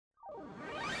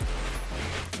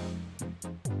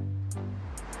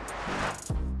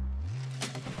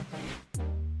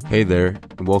Hey there,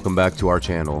 and welcome back to our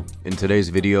channel. In today's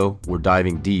video, we're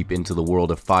diving deep into the world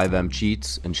of FiveM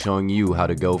cheats and showing you how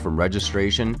to go from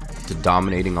registration to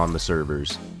dominating on the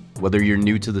servers. Whether you're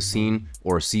new to the scene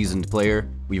or a seasoned player,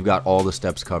 we've got all the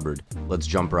steps covered. Let's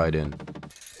jump right in.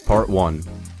 Part 1.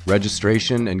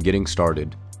 Registration and getting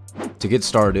started. To get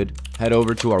started, head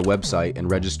over to our website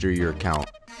and register your account.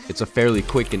 It's a fairly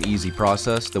quick and easy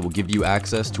process that will give you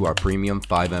access to our premium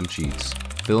FiveM cheats.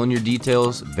 Fill in your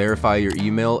details, verify your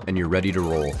email, and you're ready to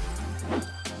roll.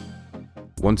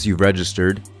 Once you've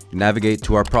registered, navigate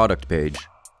to our product page,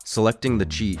 selecting the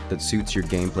cheat that suits your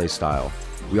gameplay style.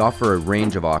 We offer a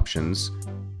range of options,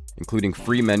 including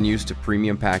free menus to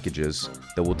premium packages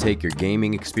that will take your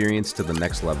gaming experience to the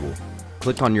next level.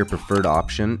 Click on your preferred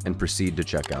option and proceed to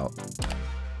checkout.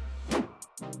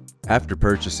 After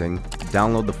purchasing,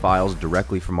 download the files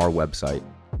directly from our website.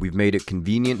 We've made it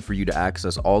convenient for you to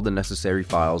access all the necessary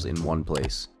files in one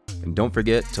place. And don't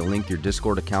forget to link your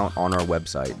Discord account on our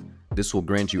website. This will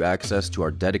grant you access to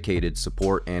our dedicated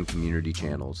support and community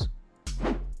channels.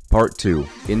 Part 2.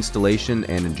 Installation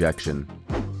and injection.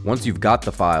 Once you've got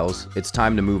the files, it's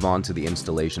time to move on to the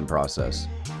installation process.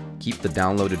 Keep the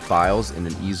downloaded files in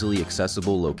an easily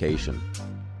accessible location.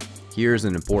 Here's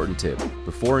an important tip.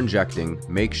 Before injecting,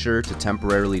 make sure to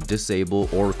temporarily disable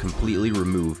or completely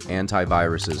remove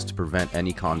antiviruses to prevent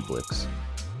any conflicts.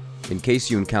 In case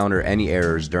you encounter any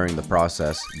errors during the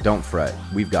process, don't fret,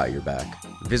 we've got your back.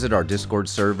 Visit our Discord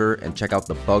server and check out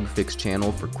the bug fix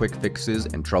channel for quick fixes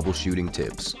and troubleshooting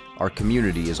tips. Our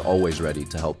community is always ready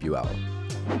to help you out.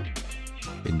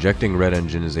 Injecting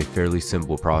redENGINE is a fairly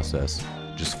simple process.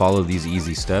 Just follow these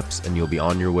easy steps and you'll be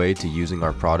on your way to using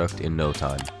our product in no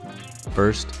time.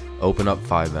 First, open up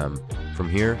FiveM. From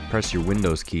here, press your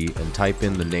Windows key and type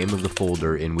in the name of the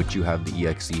folder in which you have the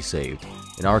exe saved.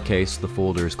 In our case, the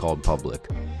folder is called public.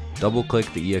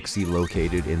 Double-click the exe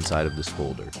located inside of this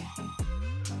folder.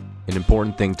 An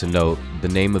important thing to note, the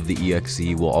name of the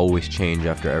exe will always change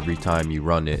after every time you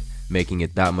run it, making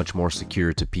it that much more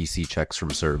secure to PC checks from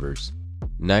servers.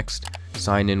 Next,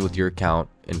 sign in with your account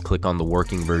and click on the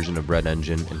working version of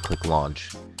redENGINE and click Launch.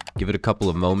 Give it a couple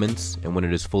of moments, and when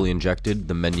it is fully injected,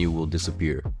 the menu will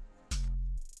disappear.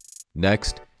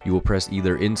 Next, you will press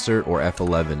either Insert or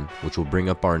F11, which will bring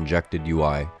up our injected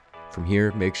UI. From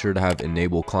here, make sure to have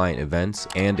Enable Client Events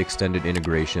and Extended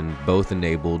Integration both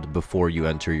enabled before you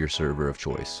enter your server of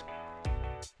choice.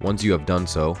 Once you have done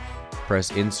so,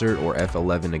 press Insert or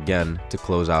F11 again to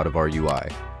close out of our UI.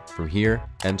 From here,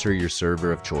 enter your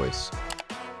server of choice.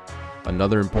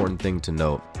 Another important thing to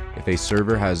note, if a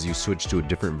server has you switch to a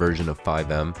different version of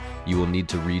FiveM, you will need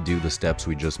to redo the steps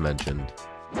we just mentioned.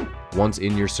 Once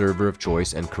in your server of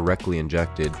choice and correctly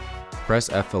injected, press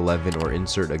F11 or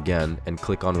Insert again and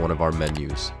click on one of our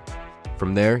menus.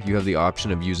 From there, you have the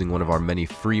option of using one of our many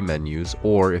free menus,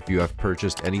 or if you have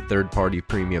purchased any third-party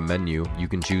premium menu, you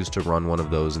can choose to run one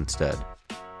of those instead.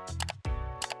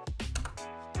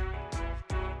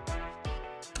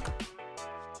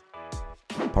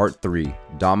 Part 3.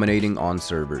 Dominating on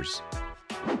servers.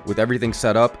 With everything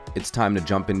set up, it's time to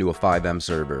jump into a FiveM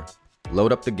server.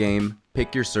 Load up the game,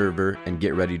 pick your server, and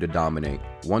get ready to dominate.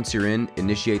 Once you're in,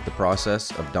 initiate the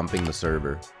process of dumping the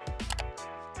server.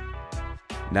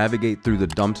 Navigate through the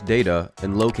dumped data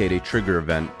and locate a trigger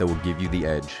event that will give you the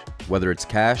edge, whether it's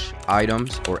cash,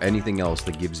 items, or anything else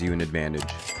that gives you an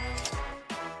advantage.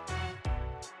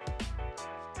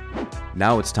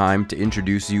 Now it's time to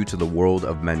introduce you to the world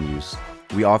of menus.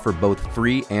 We offer both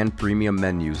free and premium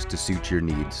menus to suit your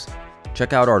needs.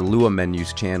 Check out our Lua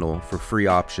Menus channel for free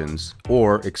options,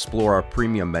 or explore our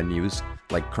premium menus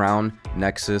like Crown,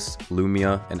 Nexus,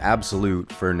 Lumia, and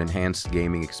Absolute for an enhanced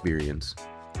gaming experience.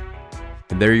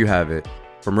 And there you have it.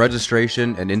 From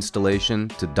registration and installation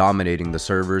to dominating the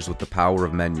servers with the power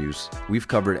of menus, we've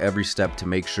covered every step to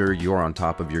make sure you're on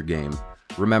top of your game.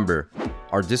 Remember,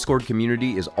 our Discord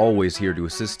community is always here to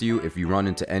assist you if you run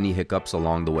into any hiccups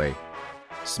along the way.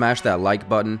 Smash that like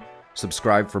button,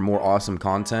 subscribe for more awesome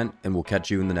content, and we'll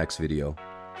catch you in the next video.